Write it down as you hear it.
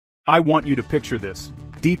I want you to picture this.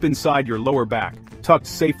 Deep inside your lower back, tucked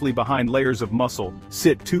safely behind layers of muscle,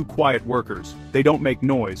 sit two quiet workers. They don't make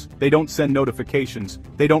noise, they don't send notifications,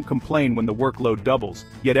 they don't complain when the workload doubles,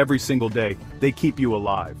 yet every single day, they keep you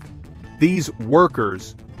alive. These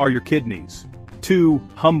workers are your kidneys. Two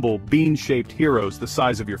humble, bean-shaped heroes the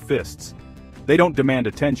size of your fists. They don't demand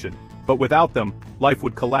attention, but without them, life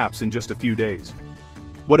would collapse in just a few days.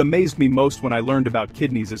 What amazed me most when I learned about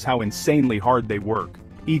kidneys is how insanely hard they work.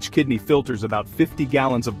 Each kidney filters about 50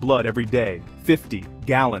 gallons of blood every day. 50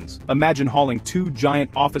 gallons. Imagine hauling two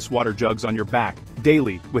giant office water jugs on your back,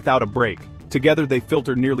 daily, without a break. Together they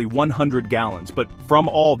filter nearly 100 gallons, but from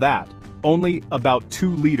all that, only about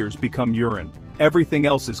 2 liters become urine. Everything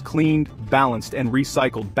else is cleaned, balanced, and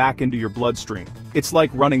recycled back into your bloodstream. It's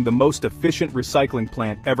like running the most efficient recycling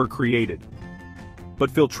plant ever created.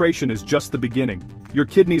 But filtration is just the beginning. Your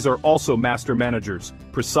kidneys are also master managers,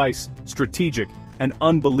 precise, strategic, and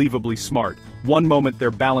unbelievably smart. One moment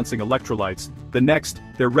they're balancing electrolytes, the next,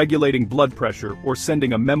 they're regulating blood pressure or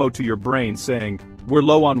sending a memo to your brain saying, "We're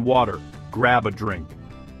low on water, grab a drink."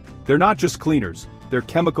 They're not just cleaners, they're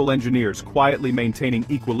chemical engineers quietly maintaining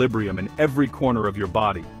equilibrium in every corner of your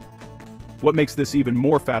body. What makes this even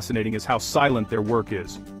more fascinating is how silent their work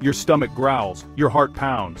is. Your stomach growls, your heart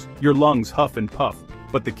pounds, your lungs huff and puff,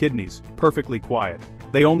 but the kidneys, perfectly quiet.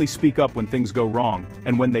 They only speak up when things go wrong,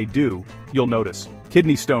 and when they do, you'll notice.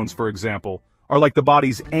 Kidney stones, for example, are like the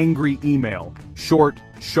body's angry email. Short,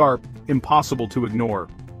 sharp, impossible to ignore.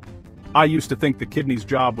 I used to think the kidney's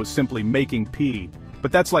job was simply making pee,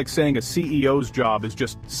 but that's like saying a CEO's job is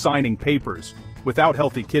just signing papers. Without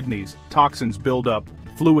healthy kidneys, toxins build up,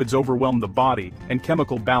 fluids overwhelm the body, and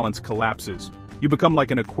chemical balance collapses. You become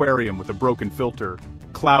like an aquarium with a broken filter.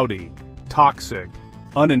 Cloudy, toxic,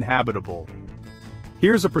 uninhabitable.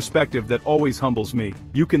 Here's a perspective that always humbles me.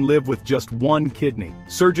 You can live with just one kidney.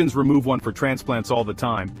 Surgeons remove one for transplants all the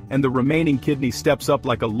time, and the remaining kidney steps up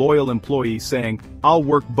like a loyal employee saying, "I'll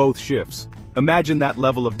work both shifts." Imagine that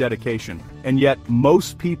level of dedication. And yet,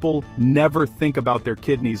 most people never think about their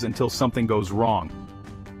kidneys until something goes wrong.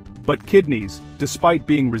 But kidneys, despite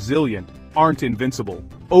being resilient, aren't invincible.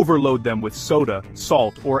 Overload them with soda,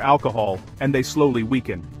 salt, or alcohol, and they slowly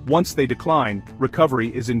weaken. Once they decline, recovery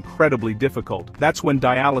is incredibly difficult. That's when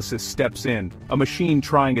dialysis steps in, a machine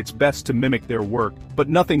trying its best to mimic their work, but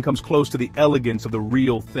nothing comes close to the elegance of the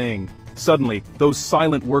real thing. Suddenly, those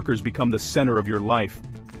silent workers become the center of your life.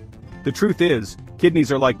 The truth is,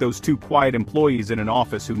 kidneys are like those two quiet employees in an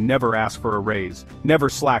office who never ask for a raise, never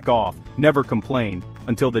slack off, never complain,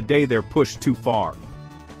 until the day they're pushed too far.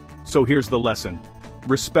 So here's the lesson.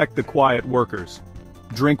 Respect the quiet workers.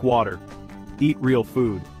 Drink water. Eat real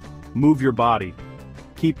food. Move your body.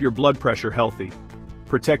 Keep your blood pressure healthy.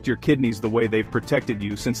 Protect your kidneys the way they've protected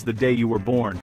you since the day you were born.